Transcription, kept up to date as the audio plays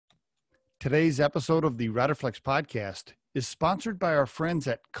Today's episode of the Riderflex podcast is sponsored by our friends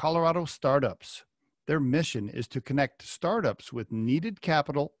at Colorado Startups. Their mission is to connect startups with needed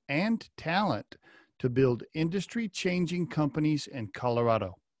capital and talent to build industry-changing companies in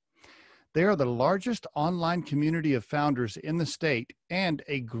Colorado. They are the largest online community of founders in the state and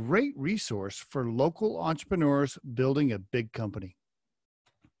a great resource for local entrepreneurs building a big company.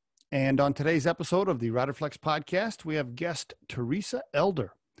 And on today's episode of the Riderflex podcast, we have guest Teresa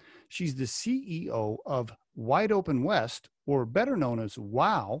Elder. She's the CEO of Wide Open West, or better known as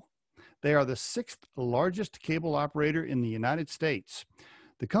WOW. They are the sixth largest cable operator in the United States.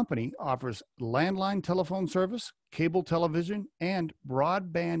 The company offers landline telephone service, cable television, and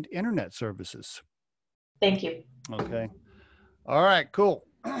broadband internet services. Thank you. Okay. All right, cool.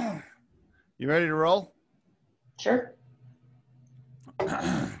 You ready to roll? Sure.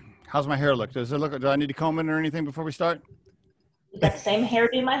 How's my hair look? Does it look? Do I need to comb it or anything before we start? You got the same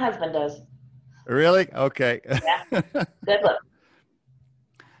hairdo my husband does. Really? Okay. Yeah. Good look.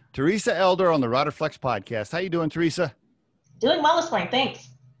 Teresa Elder on the Riderflex podcast. How you doing, Teresa? Doing well this morning. Thanks.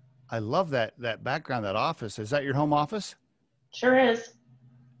 I love that background, that office. Is that your home office? Sure is.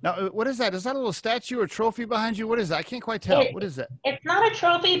 Now, what is that? Is that a little statue or trophy behind you? What is that? I can't quite tell. What is that? It's not a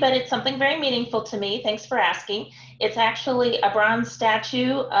trophy, but it's something very meaningful to me. Thanks for asking. It's actually a bronze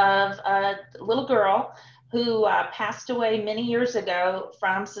statue of a little girl who passed away many years ago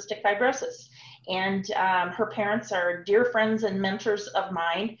from cystic fibrosis. And her parents are dear friends and mentors of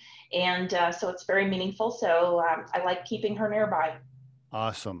mine. And so it's very meaningful. So I like keeping her nearby.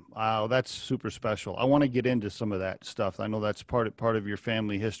 Awesome. Wow, that's super special. I want to get into some of that stuff. I know that's part of your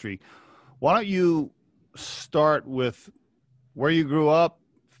family history. Why don't you start with where you grew up,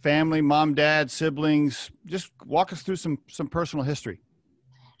 family, mom, dad, siblings? Just walk us through some personal history.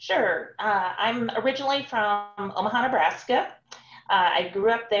 Sure. I'm originally from Omaha, Nebraska. I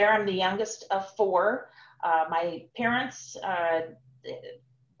grew up there. I'm the youngest of four. My parents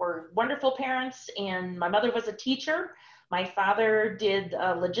were wonderful parents, and my mother was a teacher. My father did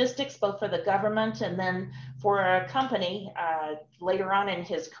logistics, both for the government and then for a company later on in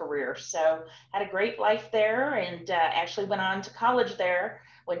his career. So had a great life there, and actually went on to college there,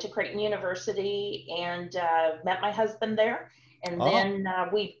 went to Creighton University, and met my husband there. And then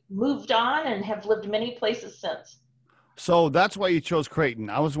we moved on and have lived many places since. So that's why you chose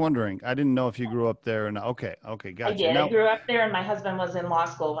Creighton. I was wondering. I didn't know if you grew up there. And okay, gotcha. I did. I grew up there, and my husband was in law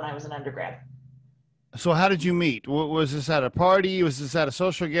school when I was an undergrad. So how did you meet? Was this at a party? Was this at a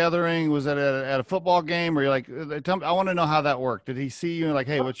social gathering? Was it at a football game? Or you're like, I want to know how that worked. Did he see you and like,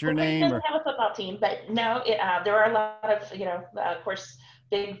 hey, what's your name? He doesn't have a football team, but no, there are a lot of, of course,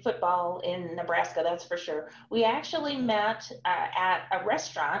 big football in Nebraska, that's for sure. We actually met at a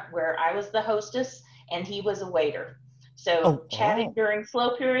restaurant where I was the hostess and he was a waiter. So chatting during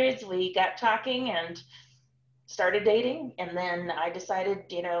slow periods, we got talking and started dating. And then I decided,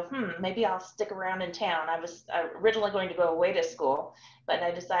 maybe I'll stick around in town. I was originally going to go away to school, but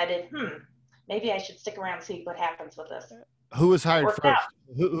I decided, maybe I should stick around and see what happens with this. Who was hired first?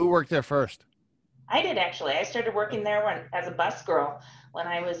 Who worked there first? I did, actually. I started working there as a bus girl when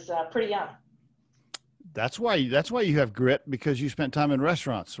I was pretty young. That's why you have grit, because you spent time in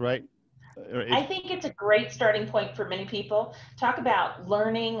restaurants, right? I think it's a great starting point for many people. Talk about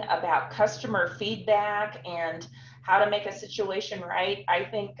learning about customer feedback and how to make a situation right. I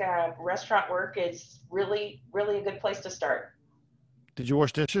think restaurant work is really, really a good place to start. Did you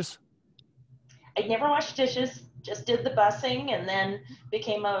wash dishes? I never washed dishes, just did the busing, and then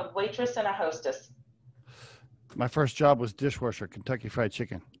became a waitress and a hostess. My first job was dishwasher, Kentucky Fried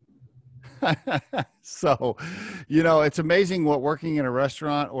Chicken. So, it's amazing what working in a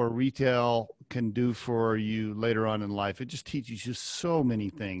restaurant or retail can do for you later on in life. It just teaches you so many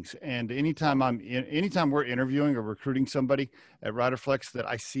things. And anytime we're interviewing or recruiting somebody at Riderflex that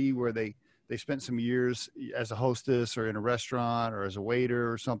I see where they spent some years as a hostess or in a restaurant or as a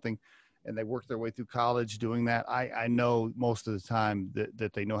waiter or something, and they worked their way through college doing that, I know most of the time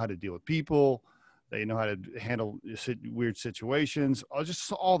that they know how to deal with people. They know how to handle weird situations,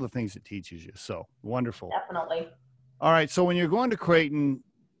 just all the things it teaches you. So wonderful. Definitely. All right. So when you're going to Creighton,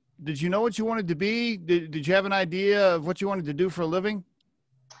 did you know what you wanted to be? Did you have an idea of what you wanted to do for a living?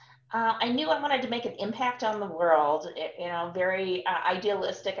 I knew I wanted to make an impact on the world, very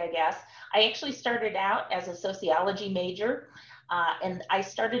idealistic, I guess. I actually started out as a sociology major, and I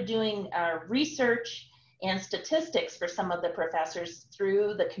started doing research and statistics for some of the professors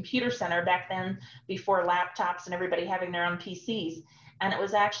through the computer center back then, before laptops and everybody having their own PCs. And it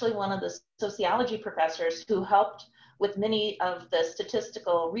was actually one of the sociology professors who helped with many of the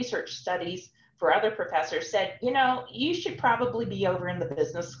statistical research studies for other professors said, you know, you should probably be over in the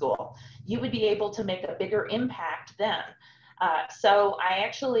business school. You would be able to make a bigger impact then. So I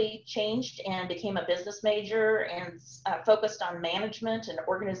actually changed and became a business major and focused on management and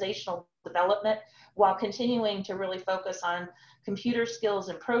organizational development while continuing to really focus on computer skills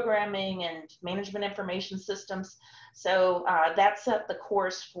and programming and management information systems. So that set the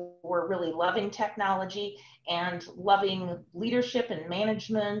course for really loving technology and loving leadership and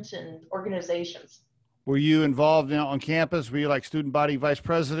management and organizations. Were you involved on campus? Were you like student body vice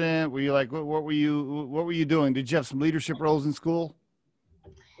president? Were you like, what were you doing? Did you have some leadership roles in school?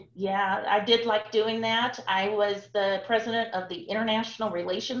 Yeah, I did like doing that. I was the president of the International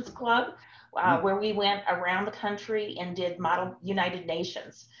Relations Club, where we went around the country and did Model United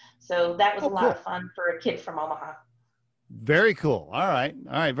Nations. So that was a lot Cool. of fun for a kid from Omaha. Very cool. All right.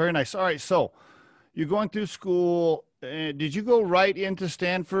 Very nice. All right. So you're going through school. Did you go right into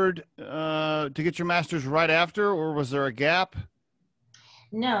Stanford to get your master's right after, or was there a gap?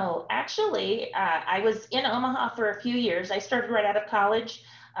 No, actually, I was in Omaha for a few years. I started right out of college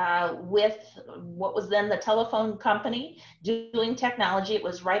with what was then the telephone company doing technology. It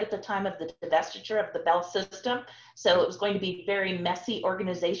was right at the time of the divestiture of the Bell system. So it was going to be very messy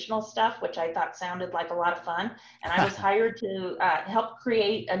organizational stuff, which I thought sounded like a lot of fun. And I was hired to help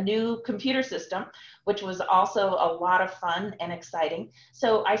create a new computer system, which was also a lot of fun and exciting.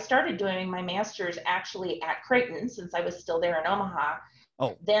 So I started doing my master's actually at Creighton since I was still there in Omaha.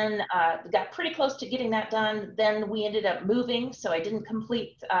 Oh, Then got pretty close to getting that done. Then we ended up moving, so I didn't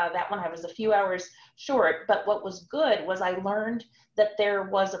complete that one. I was a few hours short, but what was good was I learned that there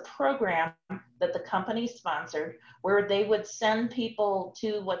was a program that the company sponsored where they would send people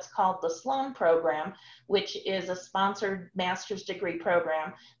to what's called the Sloan program, which is a sponsored master's degree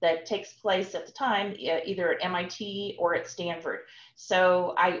program that takes place at the time either at MIT or at Stanford.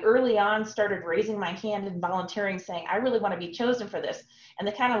 So I early on started raising my hand and volunteering, saying, I really want to be chosen for this. And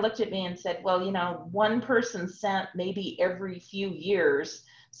they kind of looked at me and said, well, you know, one person sent maybe every few years.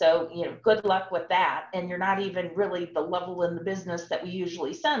 So, you know, good luck with that. And you're not even really the level in the business that we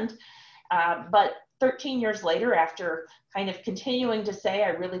usually send. But 13 years later, after kind of continuing to say I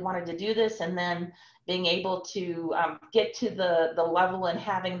really wanted to do this, and then being able to get to the level and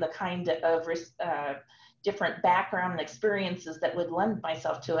having the kind of different background and experiences that would lend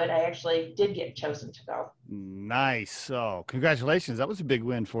myself to it, I actually did get chosen to go. nice. Oh, congratulations. That was a big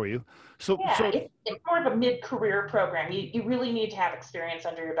win for you. Yeah, So it's more of a mid-career program. You really need to have experience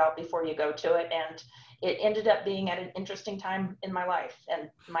under your belt before you go to it. And it ended up being at an interesting time in my life and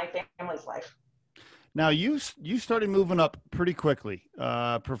my family's life. now you started moving up pretty quickly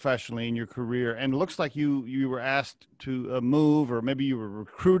professionally in your career, and it looks like you were asked to move, or maybe you were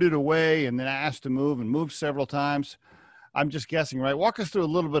recruited away and then asked to move and moved several times. I'm just guessing, right? Walk us through a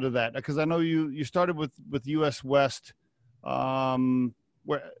little bit of that, because I know you started with US West.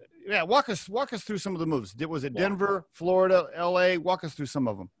 Where yeah, walk us through some of the moves. Was it Yeah. Denver, Florida, LA? Walk us through some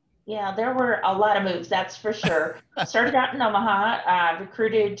of them. Yeah, there were a lot of moves, that's for sure. Started out in Omaha,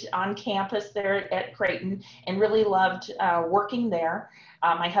 recruited on campus there at Creighton, and really loved working there.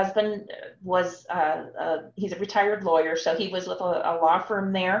 My husband was, he's a retired lawyer, so he was with a law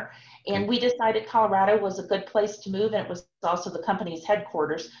firm there. And Okay. we decided Colorado was a good place to move, and it was also the company's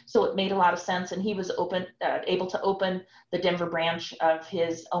headquarters. So it made a lot of sense, and he was able to open the Denver branch of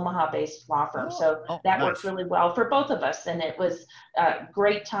his Omaha-based law firm. So that worked Nice. really well for both of us, and it was a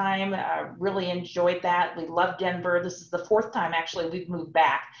great time. Really enjoyed that. We love Denver. This is the fourth time actually we've moved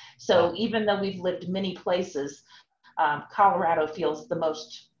back. So Wow. even though we've lived many places, Colorado feels the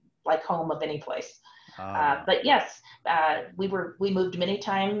most like home of any place. Wow. But yes, we moved many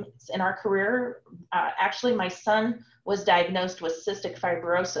times in our career. Actually, my son was diagnosed with cystic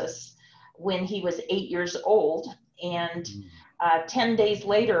fibrosis when he was 8 years old, and 10 days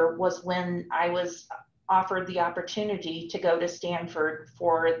later was when I was offered the opportunity to go to Stanford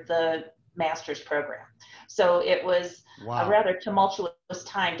for the master's program. So it was a Wow. rather tumultuous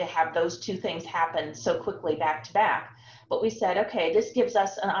time to have those two things happen so quickly back to back. But we said, okay, this gives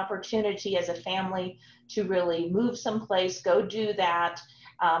us an opportunity as a family to really move someplace, go do that,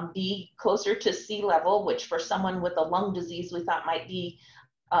 be closer to sea level, which for someone with a lung disease we thought might be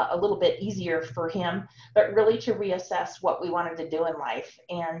a little bit easier for him, but really to reassess what we wanted to do in life.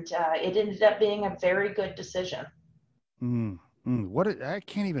 And it ended up being a very good decision. I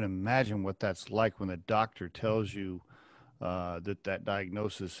can't even imagine what that's like when the doctor tells you that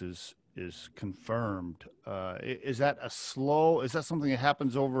diagnosis is confirmed. Is that is that something that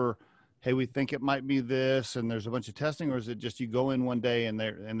happens over, hey, we think it might be this, and there's a bunch of testing, or is it just you go in one day and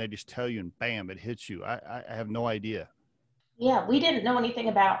they just tell you and bam, it hits you? I have no idea. Yeah, we didn't know anything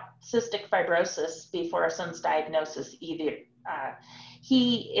about cystic fibrosis before our son's diagnosis either. Uh,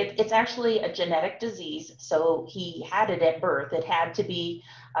 it's actually a genetic disease, so he had it at birth. It had to be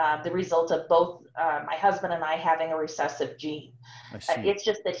the result of both my husband and I having a recessive gene. I see. It's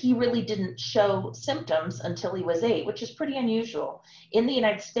just that he really didn't show symptoms until he was 8, which is pretty unusual. In the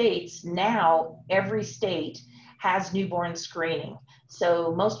United States, now every state has newborn screening.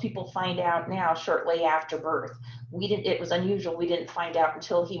 So most people find out now shortly after birth. It was unusual. We didn't find out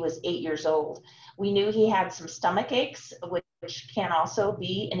until he was 8 years old. We knew he had some stomach aches, which can also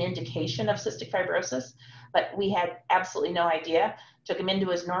be an indication of cystic fibrosis, but we had absolutely no idea. Took him into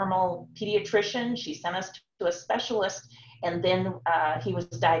his normal pediatrician. She sent us to a specialist, and then he was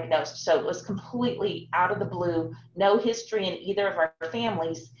diagnosed. So it was completely out of the blue, no history in either of our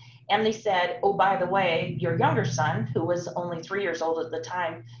families. And they said, oh, by the way, your younger son, who was only 3 years old at the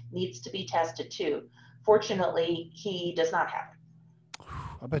time, needs to be tested too. Fortunately, he does not have it.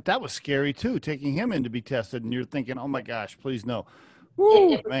 I bet that was scary too, taking him in to be tested, and you're thinking, "Oh my gosh, please no." It Woo,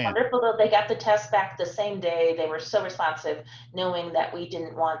 was man. wonderful though. They got the test back the same day. They were so responsive, knowing that we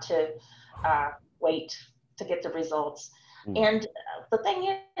didn't want to wait to get the results. Ooh. And the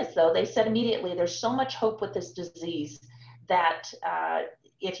thing is, though, they said immediately there's so much hope with this disease that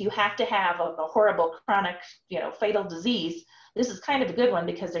if you have to have a horrible chronic, fatal disease, this is kind of a good one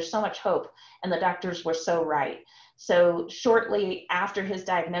because there's so much hope. And the doctors were so right. So shortly after his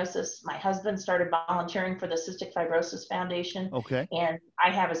diagnosis, my husband started volunteering for the Cystic Fibrosis Foundation, Okay. and I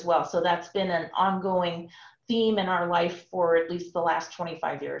have as well. So that's been an ongoing theme in our life for at least the last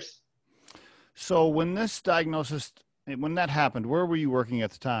 25 years. So when that happened, where were you working at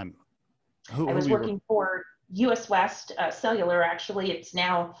the time? I was working for US West Cellular, actually. It's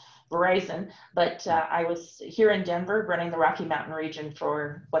now Verizon, but I was here in Denver running the Rocky Mountain region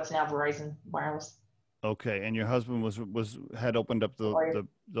for what's now Verizon Wireless. Okay, and your husband had opened up the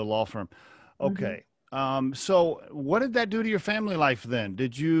law firm. Okay. Mm-hmm. So what did that do to your family life then?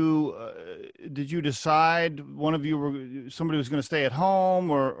 Did you decide somebody was going to stay at home,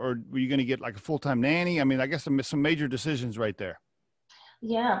 or were you going to get like a full-time nanny? I mean, I guess some major decisions right there.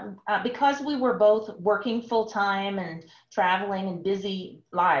 Yeah, because we were both working full time and traveling and busy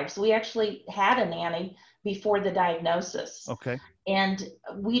lives, we actually had a nanny before the diagnosis. Okay. And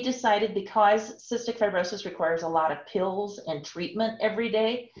we decided, because cystic fibrosis requires a lot of pills and treatment every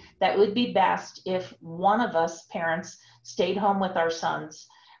day, that would be best if one of us parents stayed home with our sons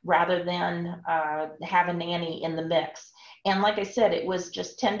rather than have a nanny in the mix. And like I said, it was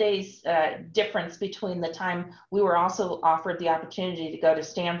just 10 days difference between the time we were also offered the opportunity to go to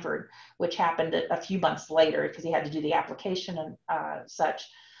Stanford, which happened a few months later because he had to do the application and such.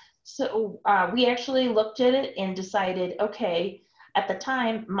 So we actually looked at it and decided, okay, at the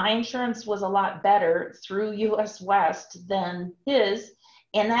time, my insurance was a lot better through US West than his.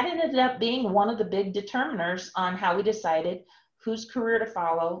 And that ended up being one of the big determiners on how we decided whose career to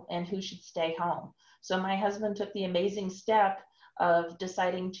follow and who should stay home. So my husband took the amazing step of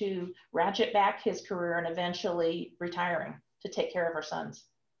deciding to ratchet back his career and eventually retiring to take care of our sons.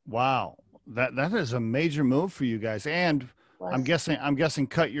 Wow, that is a major move for you guys, and I'm guessing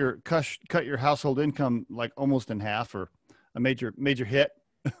cut your household income like almost in half, or a major hit.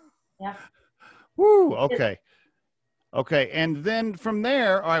 Yeah. Woo. Okay. Okay. And then from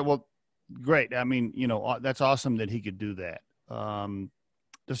there, all right. Well, great. I mean, that's awesome that he could do that.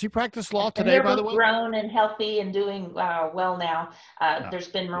 Does he practice law today, by the way? They're grown and healthy and doing well now. There's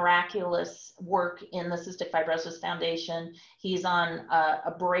been miraculous work in the Cystic Fibrosis Foundation. He's on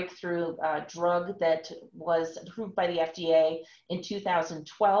a breakthrough drug that was approved by the FDA in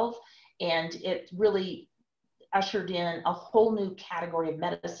 2012, and it really ushered in a whole new category of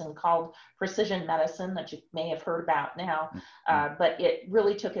medicine called precision medicine that you may have heard about now. But it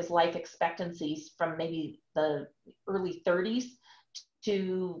really took his life expectancies from maybe the early 30s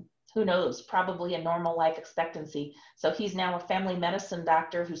to, who knows, probably a normal life expectancy. So he's now a family medicine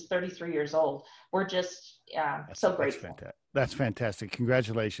doctor who's 33 years old. We're just so grateful. That's fantastic.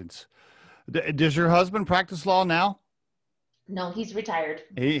 Congratulations. Does your husband practice law now? No, he's retired.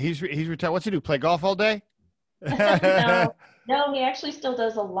 He's retired. What's he do? Play golf all day? No, he actually still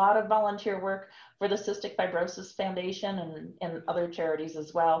does a lot of volunteer work for the Cystic Fibrosis Foundation and other charities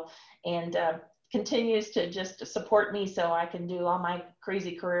as well. And continues to just support me so I can do all my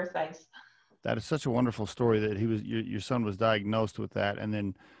crazy career things. That is such a wonderful story that your son was diagnosed with that, and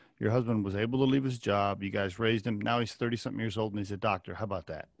then your husband was able to leave his job. You guys raised him. Now he's 30-something years old and he's a doctor. How about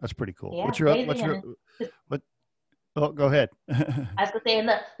that? That's pretty cool. Yeah, Oh, go ahead. I was gonna say, and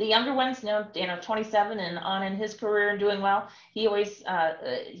the younger ones, 27 and on in his career and doing well. He always,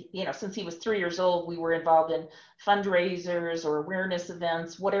 since he was 3 years old, we were involved in fundraisers or awareness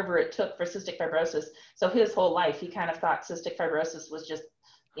events, whatever it took for cystic fibrosis. So his whole life, he kind of thought cystic fibrosis was just,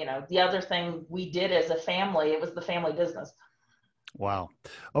 the other thing we did as a family. It was the family business. Wow.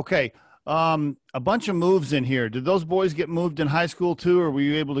 Okay. A bunch of moves in here. Did those boys get moved in high school too, or were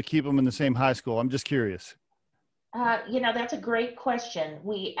you able to keep them in the same high school? I'm just curious. That's a great question.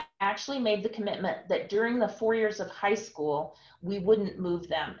 We actually made the commitment that during the 4 years of high school, we wouldn't move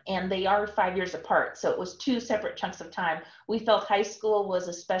them. And they are 5 years apart. So it was two separate chunks of time. We felt high school was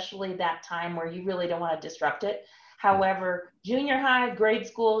especially that time where you really don't want to disrupt it. However, junior high, grade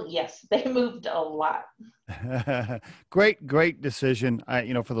school, yes, they moved a lot. Great decision.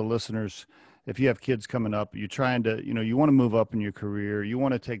 For the listeners, if you have kids coming up, you're trying to, you want to move up in your career. You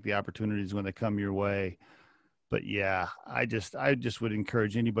want to take the opportunities when they come your way. But yeah, I just would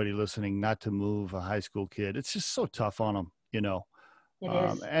encourage anybody listening not to move a high school kid. It's just so tough on them. It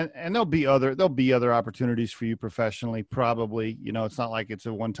is. And there'll be other opportunities for you professionally, probably. It's not like it's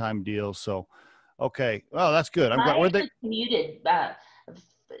a one-time deal. So, okay, well, that's good. I'm glad. I Where they? actually commuted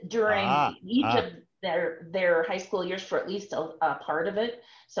during Ah, each ah. of their high school years for at least a part of it.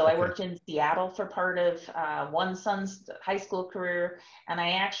 So I Okay. worked in Seattle for part of one son's high school career, and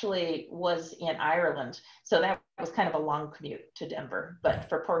I actually was in Ireland. So that was kind of a long commute to Denver, but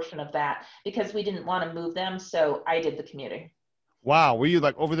for a portion of that, because we didn't want to move them, so I did the commuting. Wow. Were you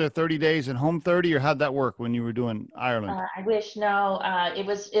like over there 30 days and home 30, or how'd that work when you were doing Ireland? I wish no. It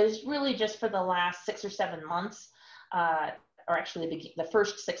was really just for the last 6 or 7 months, uh, or actually the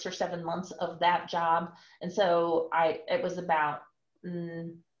first 6 or 7 months of that job. And so it was about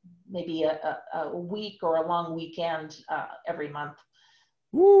mm, maybe a week or a long weekend every month.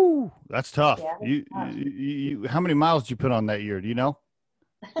 Woo, that's tough. Yeah, it was How many miles did you put on that year? Do you know?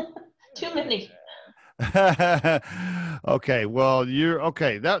 tough. Too many. Okay, well, you're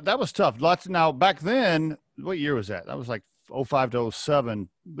okay. That was tough. Lots now back then. What year was that? That was like '05 to '07.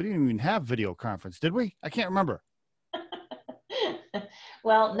 We didn't even have video conference, did we? I can't remember.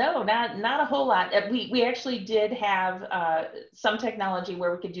 Well, no, not a whole lot. We actually did have some technology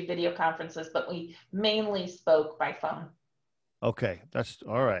where we could do video conferences, but we mainly spoke by phone. Okay, that's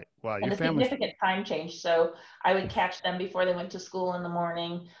all right. Wow, your And a family's significant time change. So I would catch them before they went to school in the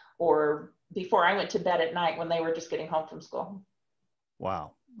morning or before I went to bed at night when they were just getting home from school.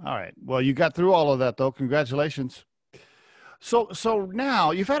 wow. All right. Well, you got through all of that though. Congratulations. So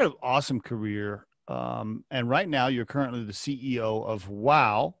now you've had an awesome career, and right now you're currently the CEO of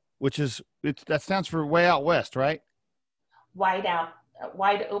Wow, which is that stands for Way Out West, right? Wide out,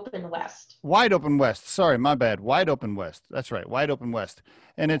 wide open West. Wide Open West. Sorry, my bad. Wide Open West. That's right. Wide Open West,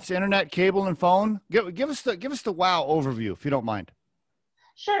 and it's internet, cable, and phone. Give us the Wow overview, if you don't mind.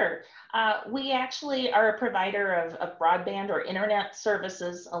 Sure. We actually are a provider of broadband or internet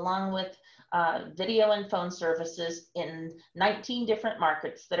services along with video and phone services in 19 different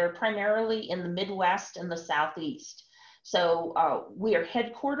markets that are primarily in the Midwest and the Southeast. So we are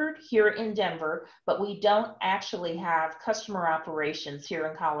headquartered here in Denver, but we don't actually have customer operations here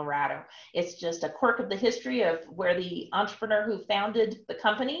in Colorado. It's just a quirk of the history of where the entrepreneur who founded the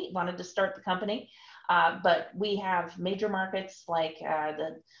company wanted to start the company. But we have major markets like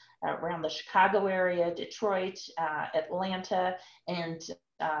around the Chicago area, Detroit, Atlanta, and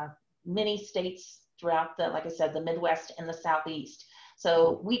many states throughout like I said, the Midwest and the Southeast.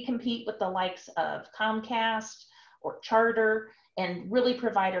 So we compete with the likes of Comcast or Charter and really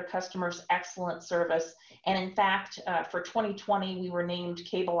provide our customers excellent service. And in fact, for 2020, we were named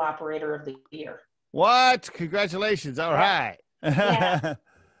Cable Operator of the Year. What? Congratulations! All Yeah, right. yeah.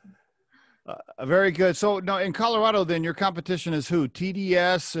 Very good. So now in Colorado, then your competition is who?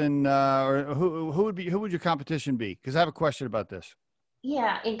 TDS and or who would your competition be? Because I have a question about this.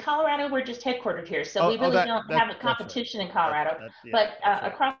 Yeah, in Colorado, we're just headquartered here, so Oh, we really that don't that have a that's right. competition in Colorado. Yeah, But that's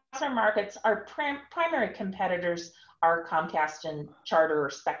right. across our markets, our primary competitors are Comcast and Charter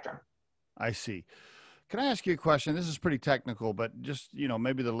or Spectrum. I see. Can I ask you a question? This is pretty technical, but just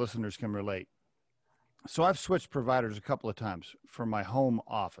maybe the listeners can relate. So I've switched providers a couple of times for my home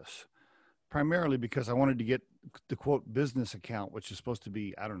office, primarily because I wanted to get the quote business account, which is supposed to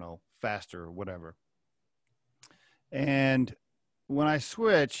be, I don't know, faster or whatever. And when I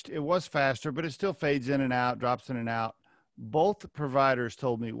switched, it was faster, but it still fades in and out, drops in and out. Both providers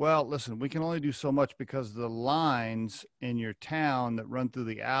told me, well, listen, we can only do so much because the lines in your town that run through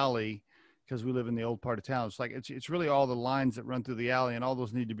the alley, because we live in the old part of town, it's like it's really all the lines that run through the alley and all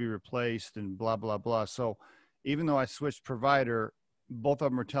those need to be replaced and blah, blah, blah. So even though I switched provider, both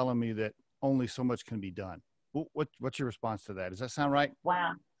of them are telling me that only so much can be done. What's your response to that? Does that sound right?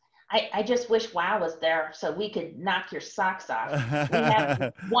 Wow. I just wish WOW was there so we could knock your socks off. We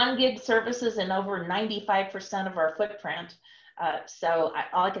have 1 gig services in over 95% of our footprint. All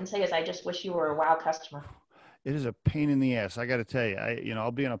I can say is I just wish you were a WOW customer. It is a pain in the ass. I got to tell you,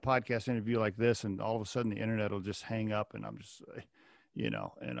 I'll be in a podcast interview like this, and all of a sudden the internet will just hang up, and I'm just,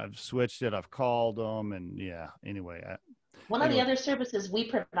 and I've switched it. I've called them, and yeah. Anyway, One of the other services we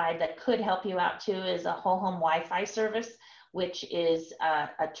provide that could help you out too is a whole home Wi-Fi service, which is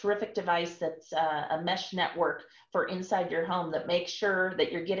a terrific device that's a mesh network for inside your home that makes sure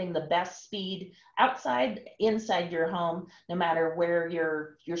that you're getting the best speed outside, inside your home, no matter where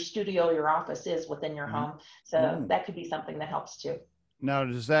your studio, your office is within your home. So that could be something that helps too. Now,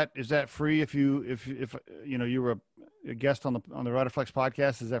 is that free if you were a guest on the Riderflex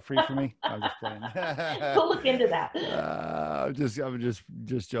podcast? Is that free for me? I'm just playing. We'll look into that. I'm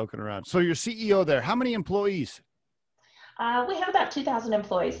just joking around. So you're CEO there. How many employees? We have about 2,000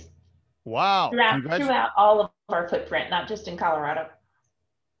 employees. Wow! Throughout all of our footprint, not just in Colorado.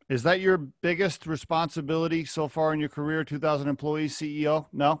 Is that your biggest responsibility so far in your career? 2,000 employees, CEO?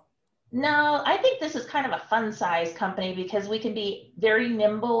 No. No, I think this is kind of a fun size company because we can be very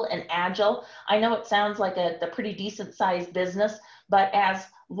nimble and agile. I know it sounds like a pretty decent sized business, but as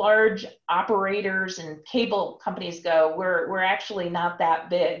large operators and cable companies go, we're actually not that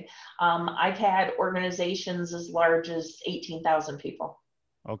big. I've had organizations as large as 18,000 people.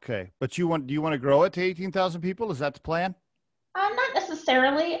 Okay, but do you want to grow it to 18,000 people? Is that the plan? Not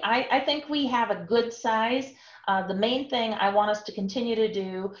necessarily. I think we have a good size. The main thing I want us to continue to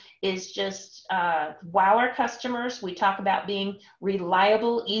do is just wow our customers. We talk about being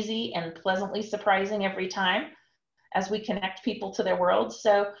reliable, easy, and pleasantly surprising every time as we connect people to their world.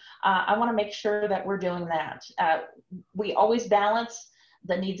 So I want to make sure that we're doing that. We always balance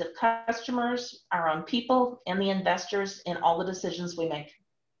the needs of customers, our own people, and the investors in all the decisions we make.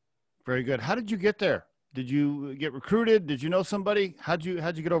 Very good. How did you get there? Did you get recruited? Did you know somebody? How'd you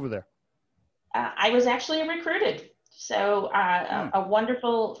get over there? I was actually recruited. So a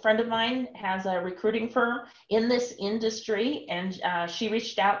wonderful friend of mine has a recruiting firm in this industry, and she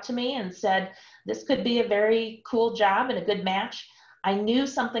reached out to me and said, this could be a very cool job and a good match. I knew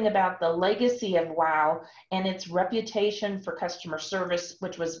something about the legacy of WOW and its reputation for customer service,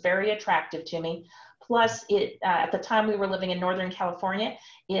 which was very attractive to me. Plus, at the time we were living in Northern California,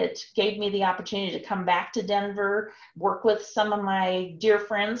 it gave me the opportunity to come back to Denver, work with some of my dear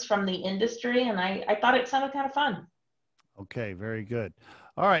friends from the industry, and I thought it sounded kind of fun. Okay, very good.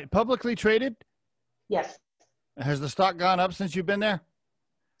 All right, publicly traded? Yes. Has the stock gone up since you've been there?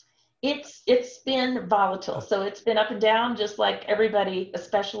 It's been volatile, so it's been up and down, just like everybody,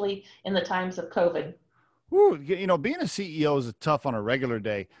 especially in the times of COVID. Ooh, being a CEO is tough on a regular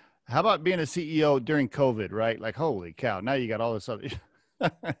day. How about being a CEO during COVID, right? Like, holy cow, now you got all this other.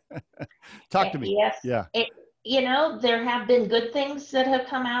 Talk to me. Yes. Yeah. There have been good things that have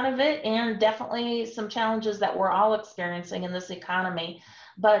come out of it and definitely some challenges that we're all experiencing in this economy.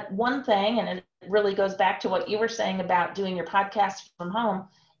 But one thing, and it really goes back to what you were saying about doing your podcast from home,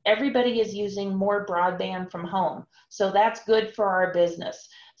 everybody is using more broadband from home. So that's good for our business.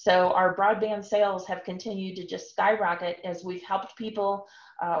 So our broadband sales have continued to just skyrocket as we've helped people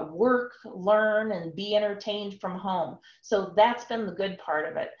work, learn, and be entertained from home. So that's been the good part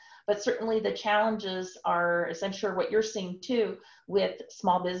of it. But certainly the challenges are, as I'm sure what you're seeing too, with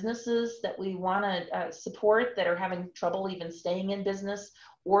small businesses that we want to support that are having trouble even staying in business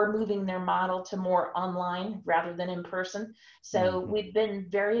or moving their model to more online rather than in person. So we've been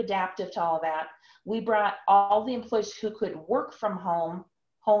very adaptive to all that. We brought all the employees who could work from home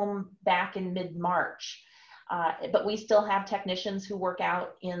back in mid-March. But we still have technicians who work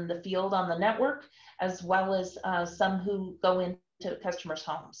out in the field on the network, as well as some who go into customers'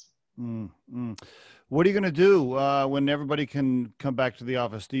 homes. What are you going to do when everybody can come back to the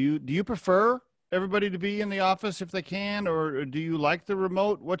office? Do you prefer everybody to be in the office if they can, or do you like the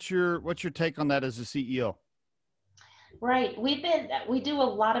remote? What's your take on that as a CEO? Right. We do a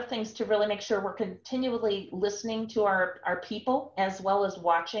lot of things to really make sure we're continually listening to our people, as well as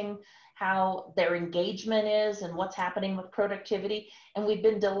watching how their engagement is and what's happening with productivity. And we've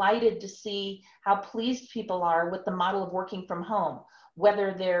been delighted to see how pleased people are with the model of working from home,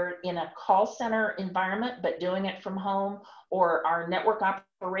 whether they're in a call center environment, but doing it from home, or our network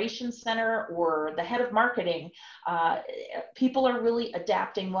operations center, or the head of marketing. People are really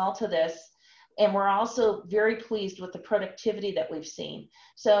adapting well to this. And we're also very pleased with the productivity that we've seen.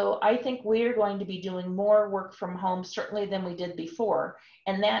 So I think we're going to be doing more work from home, certainly than we did before.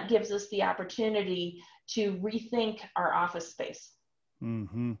 And that gives us the opportunity to rethink our office space.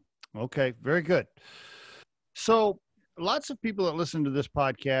 Okay, very good. So lots of people that listen to this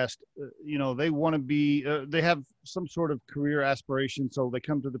podcast, they want to be, they have some sort of career aspiration. So they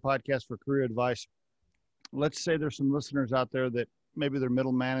come to the podcast for career advice. Let's say there's some listeners out there that maybe they're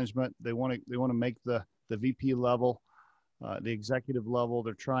middle management. They want to make the VP level, the executive level.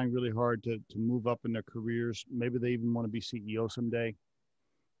 They're trying really hard to move up in their careers. Maybe they even want to be CEO someday.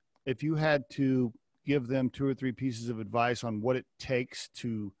 If you had to give them 2 or 3 pieces of advice on what it takes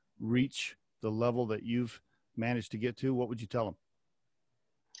to reach the level that you've managed to get to, what would you tell them?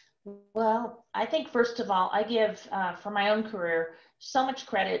 Well, I think first of all, I give, for my own career, so much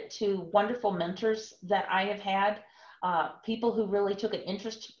credit to wonderful mentors that I have had. People who really took an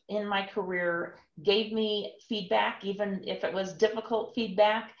interest in my career, gave me feedback, even if it was difficult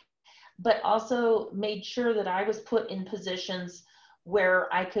feedback, but also made sure that I was put in positions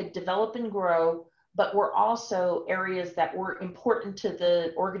where I could develop and grow, but were also areas that were important to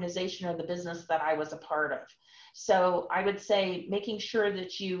the organization or the business that I was a part of. So I would say making sure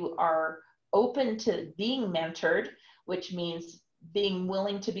that you are open to being mentored, which means being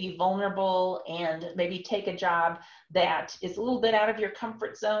willing to be vulnerable and maybe take a job that is a little bit out of your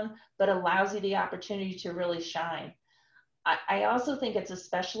comfort zone, but allows you the opportunity to really shine. I also think it's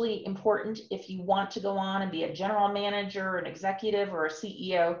especially important if you want to go on and be a general manager, an executive, or a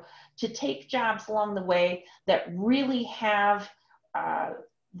CEO, to take jobs along the way that really have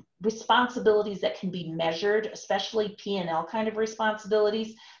responsibilities that can be measured, especially P&L kind of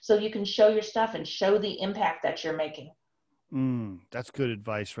responsibilities, so you can show your stuff and show the impact that you're making. That's good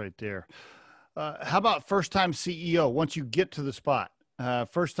advice right there. How about first-time CEO? Once you get to the spot,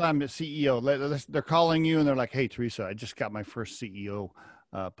 first time CEO, they're calling you and they're like, "Hey, Teresa, I just got my first CEO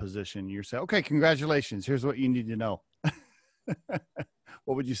position." You're saying, "Okay, congratulations. Here's what you need to know."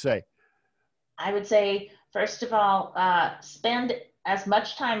 What would you say? I would say, first of all, spend as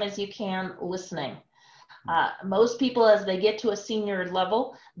much time as you can listening. Most people, as they get to a senior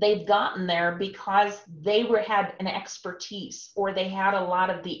level, they've gotten there because they had an expertise, or they had a lot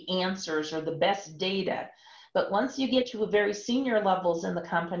of the answers or the best data. But once you get to a very senior levels in the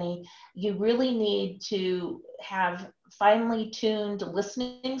company, you really need to have finely tuned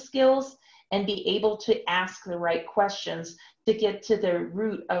listening skills and be able to ask the right questions to get to the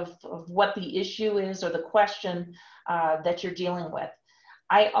root of what the issue is, or the question that you're dealing with.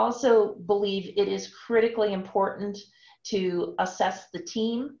 I also believe it is critically important to assess the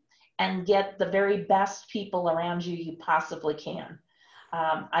team and get the very best people around you you possibly can.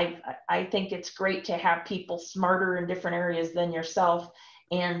 I think it's great to have people smarter in different areas than yourself,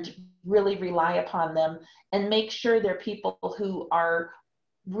 and really rely upon them, and make sure they're people who are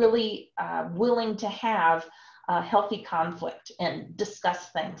really willing to have healthy conflict and discuss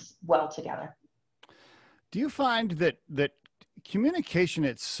things well together. Do you find that communication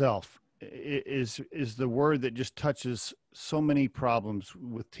itself is the word that just touches so many problems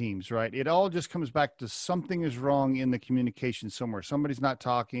with teams, right? It all just comes back to something is wrong in the communication somewhere. Somebody's not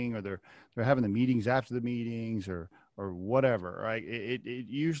talking, or they're having the meetings after the meetings, or whatever, right? It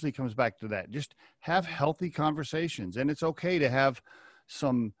usually comes back to that. Just have healthy conversations, and it's okay to have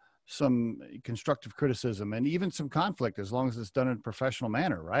some constructive criticism and even some conflict, as long as it's done in a professional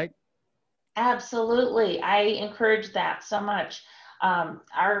manner, right? Absolutely. I encourage that so much.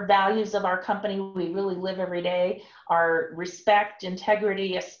 Our values of our company, we really live every day, are respect,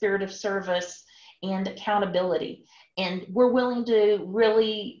 integrity, a spirit of service, and accountability. And we're willing to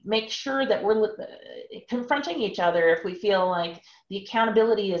really make sure that we're confronting each other if we feel like the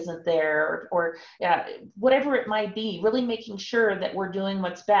accountability isn't there, or whatever it might be, really making sure that we're doing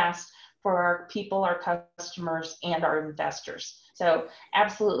what's best for our people, our customers, and our investors. So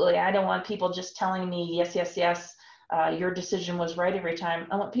absolutely, I don't want people just telling me, yes, yes, yes, your decision was right every time.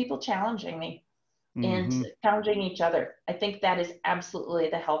 I want people challenging me and challenging each other. I think that is absolutely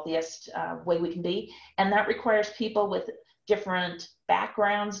the healthiest way we can be. And that requires people with different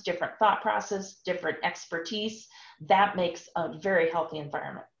backgrounds, different thought process, different expertise. That makes a very healthy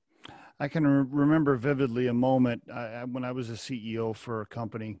environment. I can remember vividly a moment when I was a CEO for a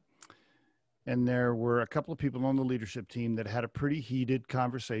company, and there were a couple of people on the leadership team that had a pretty heated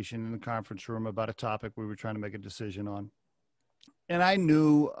conversation in the conference room about a topic we were trying to make a decision on. And I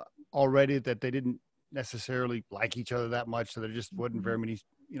knew already that they didn't necessarily like each other that much. So there just wasn't very many,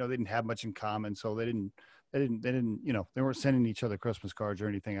 they didn't have much in common. So they weren't sending each other Christmas cards or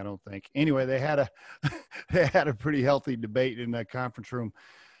anything, I don't think. Anyway, they had a pretty healthy debate in that conference room.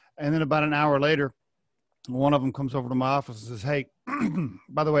 And then about an hour later, one of them comes over to my office and says, "Hey,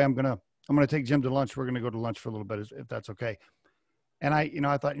 by the way, I'm going to take Jim to lunch. We're going to go to lunch for a little bit, if that's okay." And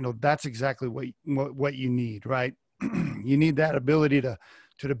I thought, that's exactly what you need, right? You need that ability to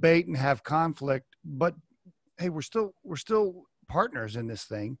debate and have conflict, but hey, we're still partners in this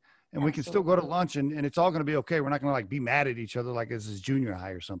thing, and we can still Absolutely. go to lunch, and it's all going to be okay. We're not going to like be mad at each other like this is junior high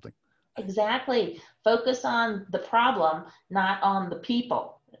or something. Exactly. Focus on the problem, not on the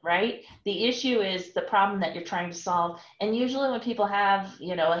people, right? The issue is the problem that you're trying to solve. And usually when people have,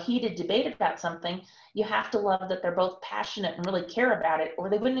 a heated debate about something, you have to love that they're both passionate and really care about it, or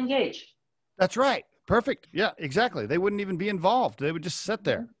they wouldn't engage. That's right. Perfect. Yeah, exactly. They wouldn't even be involved. They would just sit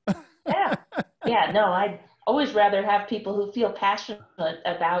there. Mhm. Yeah. Yeah. No, I'd always rather have people who feel passionate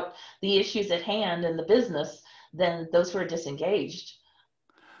about the issues at hand and the business than those who are disengaged.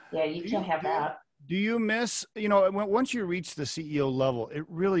 Yeah, you Do can't you have do you that. do you miss, once you reach the CEO level, it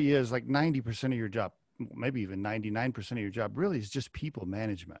really is like 90% of your job, maybe even 99% of your job really is just people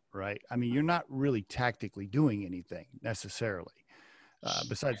management, right? I mean, you're not really tactically doing anything necessarily,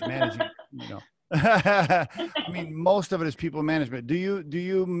 besides managing, I mean, most of it is people management. Do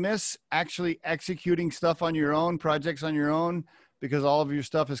you miss actually executing stuff on your own, projects on your own, because all of your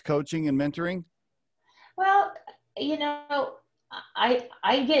stuff is coaching and mentoring? Well, you know,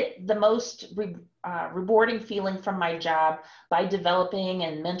 I get the most rewarding feeling from my job by developing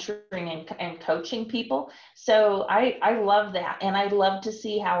and mentoring and coaching people. So I love that, and I love to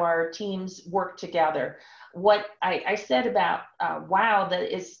see how our teams work together. What I said about wow,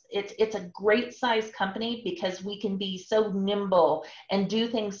 that is it's a great size company because we can be so nimble and do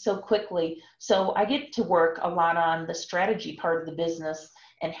things so quickly. So I get to work a lot on the strategy part of the business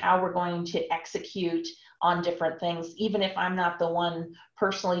and how we're going to execute on different things, even if I'm not the one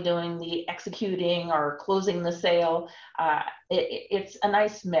personally doing the executing or closing the sale. It's a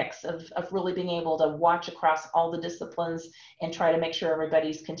nice mix of really being able to watch across all the disciplines and try to make sure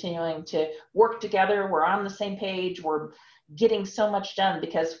everybody's continuing to work together. We're on the same page. We're getting so much done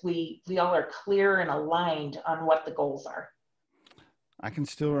because we all are clear and aligned on what the goals are. I can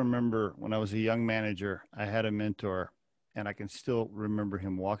still remember when I was a young manager, I had a mentor, and I can still remember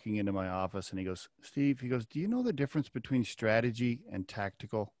him walking into my office and he goes, Steve, he goes, do you know the difference between strategy and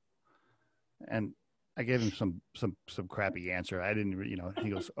tactical? And I gave him some crappy answer. I didn't, he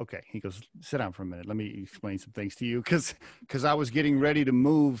goes, okay. He goes, sit down for a minute. Let me explain some things to you. Cause I was getting ready to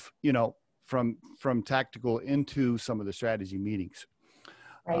move, from tactical into some of the strategy meetings.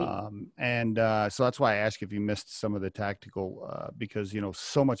 Right. So that's why I ask if you missed some of the tactical, because,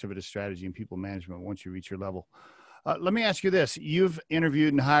 so much of it is strategy and people management once you reach your level. Let me ask you this. You've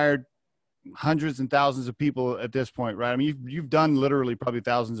interviewed and hired hundreds and thousands of people at this point, right? I mean, you've done literally probably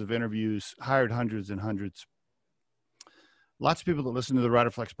thousands of interviews, hired hundreds and hundreds. Lots of people that listen to the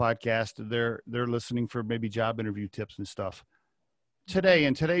Riderflex podcast, they're listening for maybe job interview tips and stuff. Today,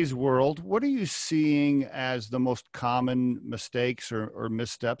 in today's world, what are you seeing as the most common mistakes or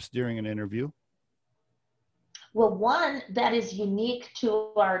missteps during an interview? Well, one that is unique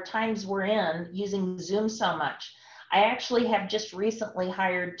to our times we're in using Zoom so much. I actually have just recently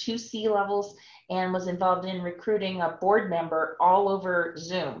hired two C levels and was involved in recruiting a board member all over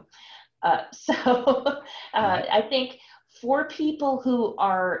Zoom. So Right. I think for people who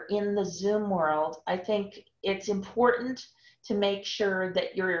are in the Zoom world, I think it's important to make sure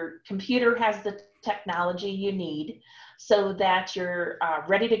that your computer has the technology you need so that you're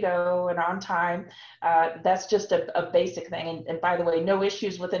ready to go and on time. That's just a basic thing. And by the way, no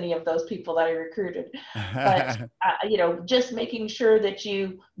issues with any of those people that I recruited. But, just making sure that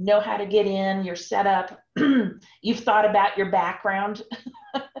you know how to get in, you're set up, you've thought about your background.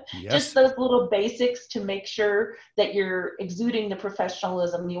 Just Yes. those little basics to make sure that you're exuding the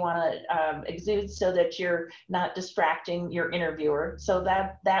professionalism you want to exude so that you're not distracting your interviewer. So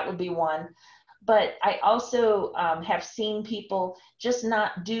that would be one. But I also have seen people just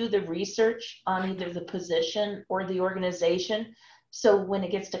not do the research on either the position or the organization. So when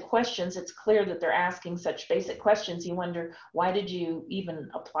it gets to questions, it's clear that they're asking such basic questions. You wonder, why did you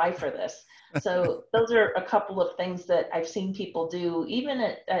even apply for this? So those are a couple of things that I've seen people do, even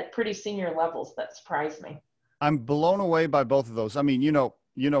at pretty senior levels, that surprise me. I'm blown away by both of those. I mean,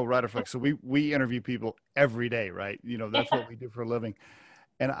 Riderflex. So we interview people every day, right? That's what we do for a living.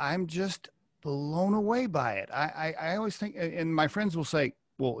 And I'm just blown away by it. I always think, and my friends will say,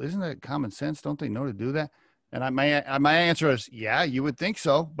 well, isn't that common sense? Don't they know to do that? And my answer is, yeah, you would think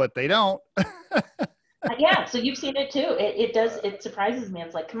so, but they don't. Yeah, so you've seen it too. It does, it surprises me.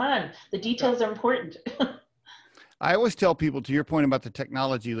 It's like, come on, the Yeah. details are important. I always tell people, to your point about the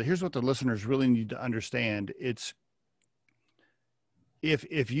technology, here's what the listeners really need to understand. It's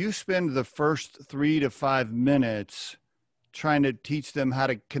if you spend the first 3 to 5 minutes trying to teach them how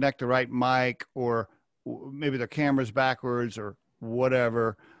to connect the right mic, or maybe their camera's backwards or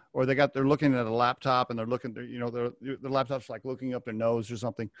whatever, or they're looking at a laptop and they're looking, the laptop's like looking up their nose or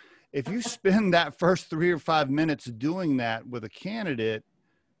something. If you spend that first 3 or 5 minutes doing that with a candidate,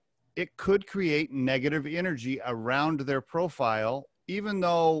 it could create negative energy around their profile, even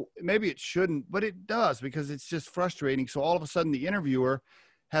though maybe it shouldn't, but it does, because it's just frustrating. So all of a sudden the interviewer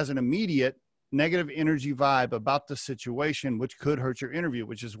has an immediate negative energy vibe about the situation, which could hurt your interview,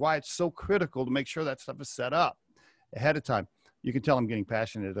 which is why it's so critical to make sure that stuff is set up ahead of time. You can tell I'm getting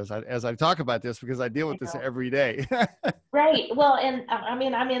passionate as I talk about this, because I deal with this every day. Right. Well, and I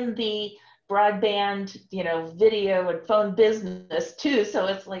mean, I'm in the broadband, video and phone business too. So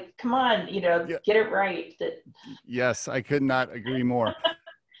it's like, come on, Yeah. get it right. Yes, I could not agree more.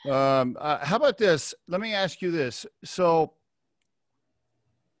 How about this? Let me ask you this. So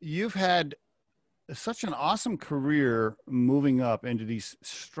you've had such an awesome career moving up into these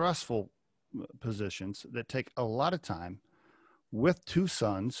stressful positions that take a lot of time, with 2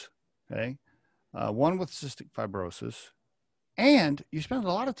 sons, okay? One with cystic fibrosis, and you spend a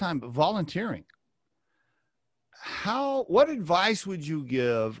lot of time volunteering. What advice would you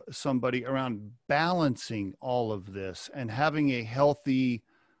give somebody around balancing all of this and having a healthy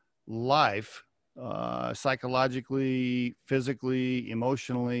life, psychologically, physically,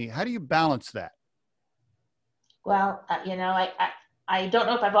 emotionally? How do you balance that? Well, I don't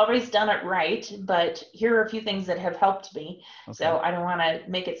know if I've always done it right, but here are a few things that have helped me. Okay. So I don't want to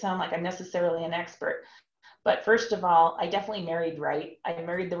make it sound like I'm necessarily an expert. But first of all, I definitely married right. I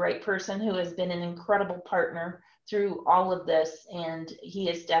married the right person who has been an incredible partner through all of this. And he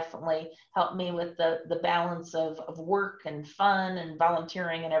has definitely helped me with the balance of work and fun and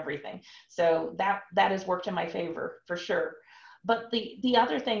volunteering and everything. So that has worked in my favor for sure. But the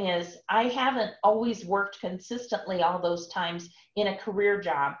other thing is, I haven't always worked consistently all those times in a career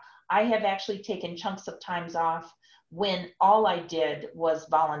job. I have actually taken chunks of times off when all I did was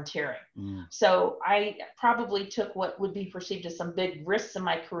volunteering. So I probably took what would be perceived as some big risks in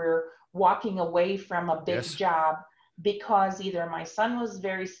my career, walking away from a big job, because either my son was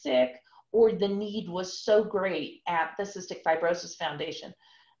very sick or the need was so great at the Cystic Fibrosis Foundation.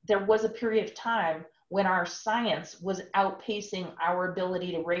 There was a period of time when our science was outpacing our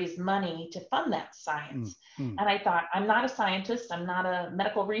ability to raise money to fund that science. And I thought, I'm not a scientist, I'm not a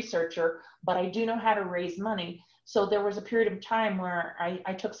medical researcher, but I do know how to raise money. So there was a period of time where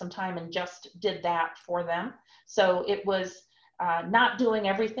I took some time and just did that for them. So it was not doing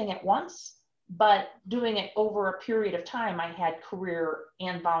everything at once, but doing it over a period of time. I had career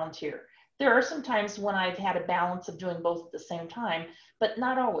and volunteer. There are some times when I've had a balance of doing both at the same time, but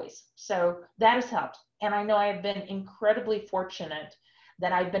not always. So that has helped. And I know I've been incredibly fortunate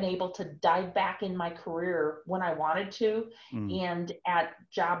that I've been able to dive back in my career when I wanted to, and at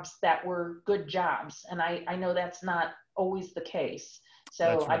jobs that were good jobs. And I know that's not always the case.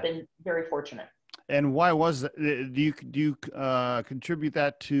 So I've been very fortunate. And why was that? Do you contribute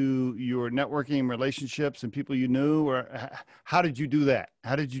that to your networking relationships and people you knew, or how did you do that?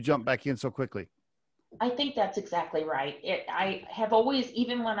 How did you jump back in so quickly? I think that's exactly right. I have always,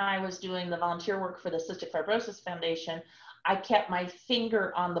 even when I was doing the volunteer work for the Cystic Fibrosis Foundation, I kept my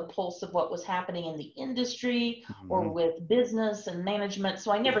finger on the pulse of what was happening in the industry or with business and management.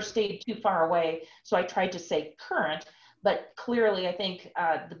 So I never stayed too far away. So I tried to stay current. But clearly, I think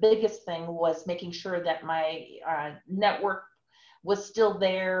the biggest thing was making sure that my network was still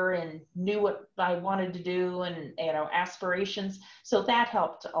there and knew what I wanted to do and, aspirations. So that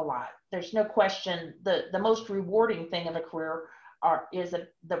helped a lot. There's no question. The most rewarding thing of a career is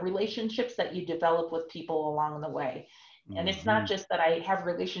the relationships that you develop with people along the way. And it's not just that I have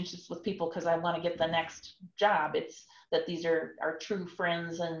relationships with people because I want to get the next job. It's that these are true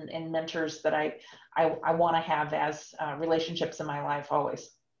friends and mentors that I want to have as relationships in my life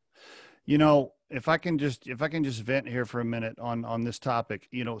always. If I can just vent here for a minute on this topic,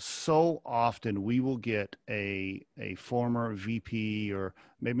 so often we will get a former VP or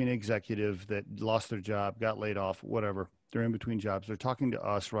maybe an executive that lost their job, got laid off, whatever. They're in between jobs. They're talking to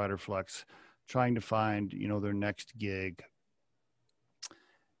us, Riderflex, trying to find, their next gig.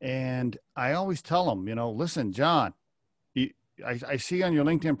 And I always tell them, listen, John, I see on your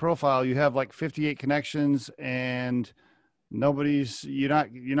LinkedIn profile, you have like 58 connections and you're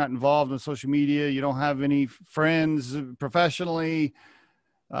not involved in social media. You don't have any friends professionally.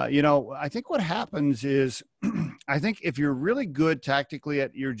 I think what happens is, I think if you're really good tactically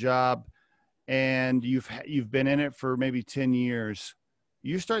at your job and you've been in it for maybe 10 years,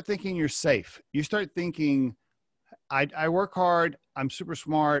 you start thinking you're safe. You start thinking, I work hard. I'm super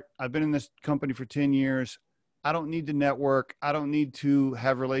smart. I've been in this company for 10 years. I don't need to network. I don't need to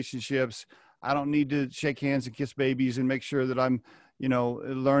have relationships. I don't need to shake hands and kiss babies and make sure that I'm,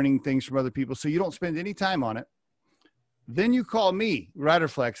 learning things from other people. So you don't spend any time on it. Then you call me,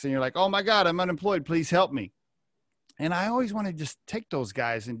 Riderflex, and you're like, oh my God, I'm unemployed. Please help me. And I always want to just take those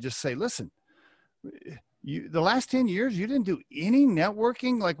guys and just say, listen, the last 10 years, you didn't do any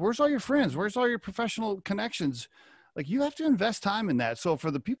networking. Like, where's all your friends? Where's all your professional connections? Like, you have to invest time in that. So for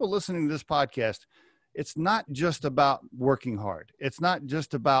the people listening to this podcast, it's not just about working hard. It's not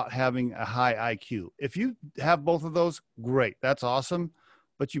just about having a high IQ. If you have both of those, great. That's awesome.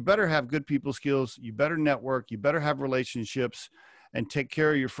 But you better have good people skills. You better network. You better have relationships and take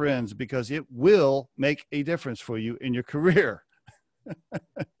care of your friends, because it will make a difference for you in your career.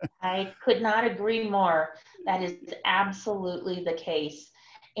 I could not agree more. That is absolutely the case.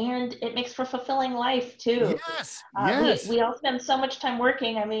 And it makes for fulfilling life too. Yes, yes. We all spend so much time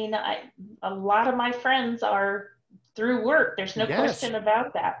working. I mean, a lot of my friends are through work. There's no question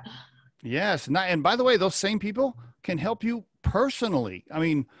about that. Yes. And by the way, those same people can help you personally. I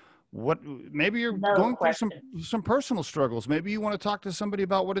mean, maybe you're going through some personal struggles. Maybe you want to talk to somebody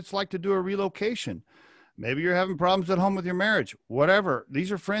about what it's like to do a relocation. Maybe you're having problems at home with your marriage, whatever.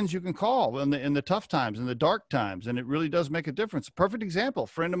 These are friends you can call in the tough times, in the dark times. And it really does make a difference. Perfect example. A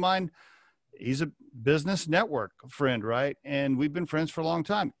friend of mine, he's a business network friend, right? And we've been friends for a long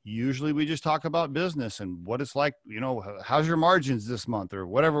time. Usually we just talk about business and what it's like, how's your margins this month or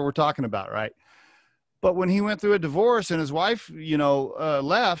whatever we're talking about, right? But when he went through a divorce and his wife,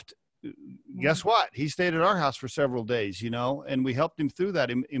 left, guess what? He stayed at our house for several days, and we helped him through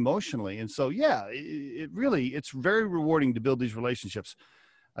that emotionally. And so, yeah, it's very rewarding to build these relationships.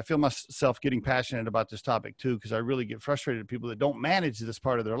 I feel myself getting passionate about this topic too, because I really get frustrated at people that don't manage this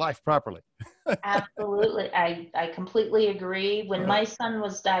part of their life properly. Absolutely. I completely agree. When my son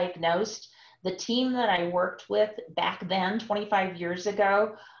was diagnosed, the team that I worked with back then, 25 years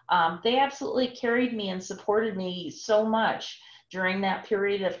ago, they absolutely carried me and supported me so much during that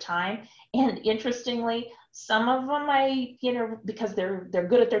period of time. And interestingly, some of them because they're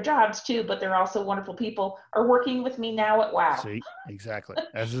good at their jobs too, but they're also wonderful people, are working with me now at WOW. See, exactly.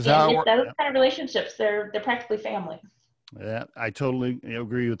 This is how it works. Those kind of relationships, they're practically family. Yeah, I totally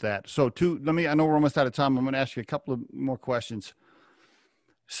agree with that. So I know we're almost out of time. I'm going to ask you a couple of more questions.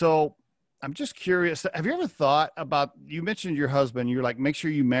 So I'm just curious. Have you ever thought about, you mentioned your husband, you're like, make sure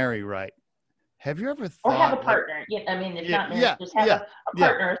you marry right. Have you ever thought? Or have a partner. If not married, just have a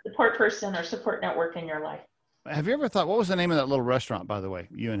partner, a support person or support network in your life. Have you ever thought, what was the name of that little restaurant, by the way,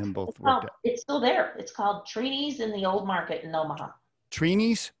 you and him both worked at? It's still there. It's called Trini's in the Old Market in Omaha.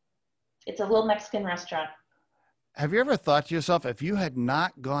 Trini's? It's a little Mexican restaurant. Have you ever thought to yourself, if you had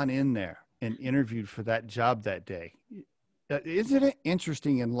not gone in there and interviewed for that job that day, isn't it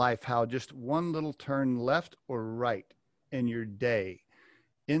interesting in life how just one little turn left or right in your day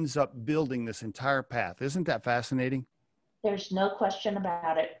ends up building this entire path? Isn't that fascinating? There's no question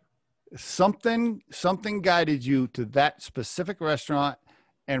about it. Something guided you to that specific restaurant,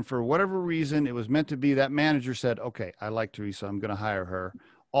 and for whatever reason, it was meant to be. That manager said, okay, I like Teresa, I'm going to hire her.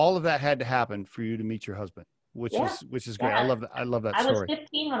 All of that had to happen for you to meet your husband, which is great. I love that. I love that story. I was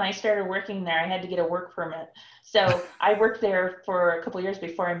 15 when I started working there. I had to get a work permit. So I worked there for a couple of years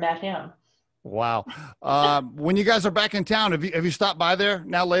before I met him. Wow. When you guys are back in town, have you stopped by there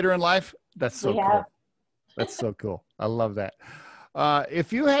now later in life? That's so cool. That's so cool. I love that.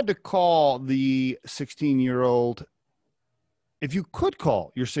 If you had to call the 16-year-old, if you could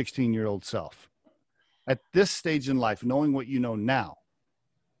call your 16-year-old self at this stage in life, knowing what you know now,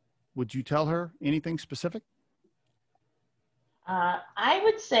 would you tell her anything specific? I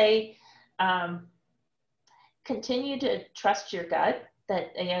would say continue to trust your gut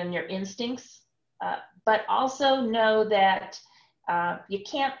and your instincts, but also know that you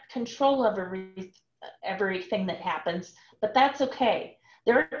can't control everything that happens, but that's okay.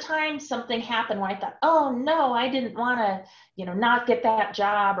 There are times something happened where I thought, oh no, I didn't want to, not get that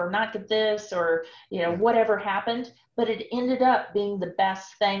job or not get this or, whatever happened, but it ended up being the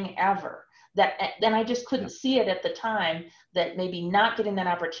best thing ever. Then I just couldn't see it at the time, that maybe not getting that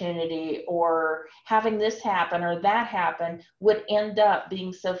opportunity or having this happen or that happen would end up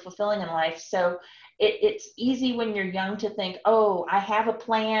being so fulfilling in life. So it's easy when you're young to think, oh, I have a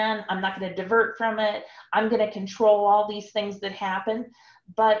plan, I'm not going to divert from it, I'm going to control all these things that happen.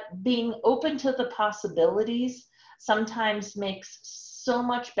 But being open to the possibilities sometimes makes so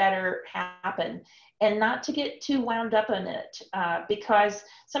much better happen. And not to get too wound up in it, because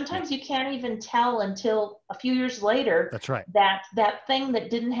sometimes you can't even tell until a few years later. That's right. That thing that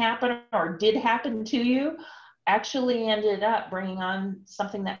didn't happen or did happen to you actually ended up bringing on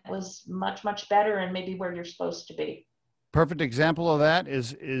something that was much, much better and maybe where you're supposed to be. Perfect example of that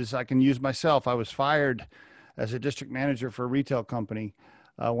is I can use myself. I was fired as a district manager for a retail company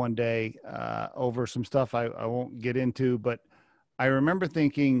one day over some stuff I won't get into, but I remember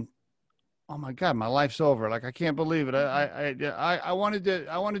thinking, oh my God, my life's over. Like, I can't believe it. I wanted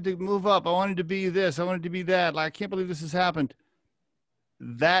to move up. I wanted to be this. I wanted to be that. Like, I can't believe this has happened.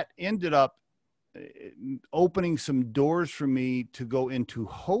 That ended up opening some doors for me to go into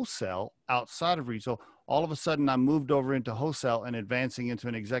wholesale outside of retail. All of a sudden I moved over into wholesale and advancing into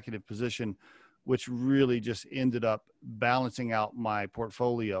an executive position, which really just ended up balancing out my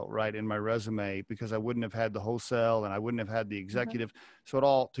portfolio, right, in my resume, because I wouldn't have had the wholesale and I wouldn't have had the executive. So it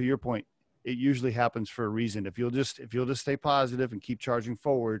all, to your point, it usually happens for a reason. If you'll just stay positive and keep charging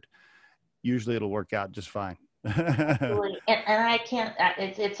forward, usually it'll work out just fine. Absolutely. And I can't,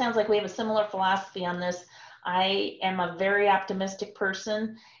 it sounds like we have a similar philosophy on this. I am a very optimistic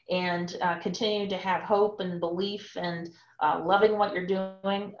person, and continue to have hope and belief and loving what you're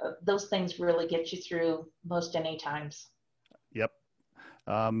doing. Those things really get you through most any times. Yep.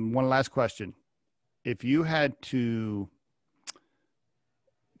 One last question. If you had to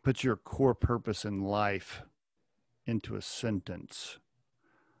put your core purpose in life into a sentence,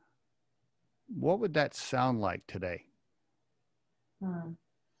 what would that sound like today?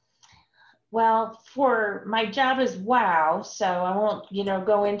 Well, for my job is WOW, so I won't,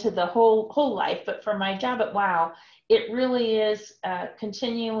 go into the whole life, but for my job at WOW, it really is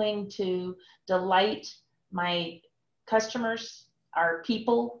continuing to delight my customers, our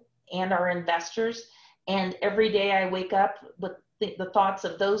people, and our investors. And every day I wake up with the thoughts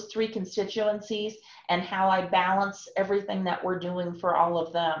of those three constituencies and how I balance everything that we're doing for all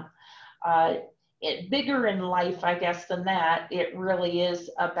of them. Bigger in life, I guess, than that, it really is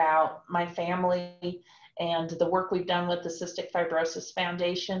about my family and the work we've done with the Cystic Fibrosis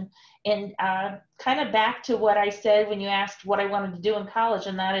Foundation. And kind of back to what I said when you asked what I wanted to do in college,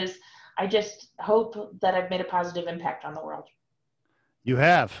 and that is, I just hope that I've made a positive impact on the world. You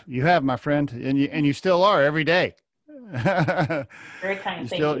have, my friend, and you still are every day. Very kind.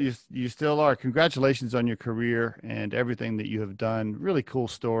 Thank you. You still are. Congratulations on your career and everything that you have done. Really cool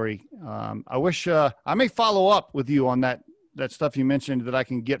story. I wish I may follow up with you on that stuff you mentioned that I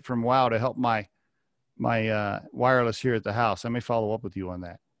can get from WOW to help my wireless here at the house. I may follow up with you on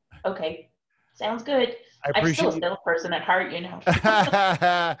that. Okay, sounds good. I'm still a salesperson at heart,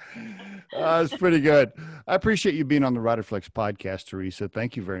 It's pretty good. I appreciate you being on the Riderflex podcast, Teresa.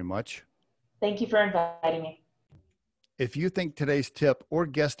 Thank you very much. Thank you for inviting me. If you think today's tip or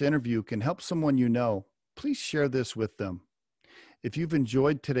guest interview can help someone you know, please share this with them. If you've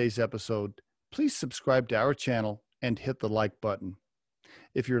enjoyed today's episode, please subscribe to our channel and hit the like button.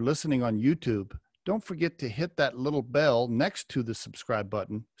 If you're listening on YouTube, don't forget to hit that little bell next to the subscribe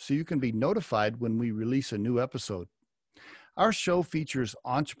button so you can be notified when we release a new episode. Our show features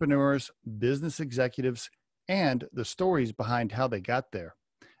entrepreneurs, business executives, and the stories behind how they got there,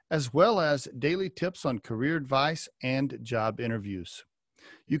 as well as daily tips on career advice and job interviews.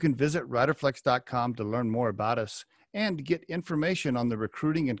 You can visit riderflex.com to learn more about us and get information on the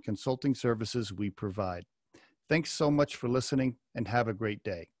recruiting and consulting services we provide. Thanks so much for listening, and have a great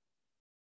day.